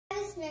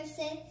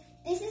Smithson.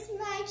 This is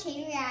my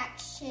chain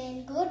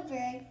reaction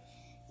Goldberg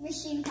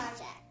machine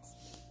project.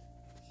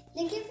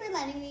 Thank you for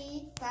letting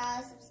me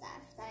browse some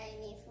stuff that I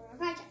need for my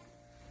project.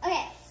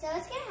 Okay, so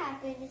what's going to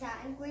happen is that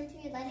I'm going to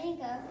be letting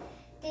go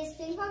this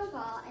ping pong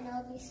ball, and it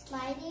will be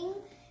sliding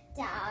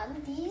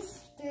down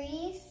these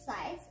 3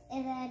 slides,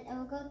 and then it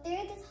will go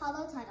through this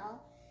hollow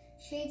tunnel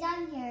straight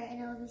down here,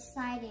 and it will be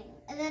sliding,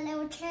 and then it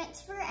will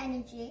transfer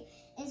energy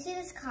into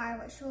this car,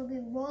 which will be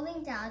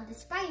rolling down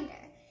this binder,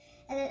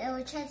 and then it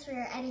will transfer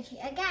your energy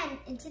again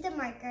into the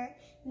marker,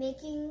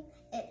 making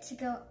it to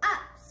go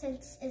up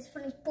since it's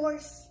putting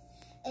force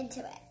into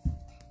it.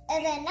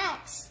 And then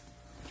next,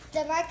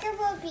 the marker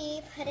will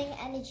be putting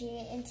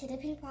energy into the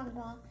ping pong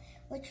ball,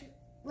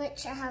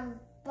 which I have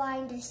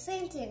binder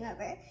slanting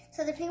over.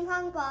 So the ping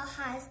pong ball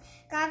has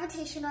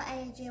gravitational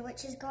energy,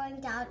 which is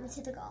going down into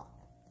the goal.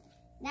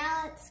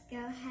 Now let's go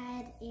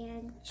ahead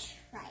and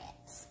try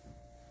it.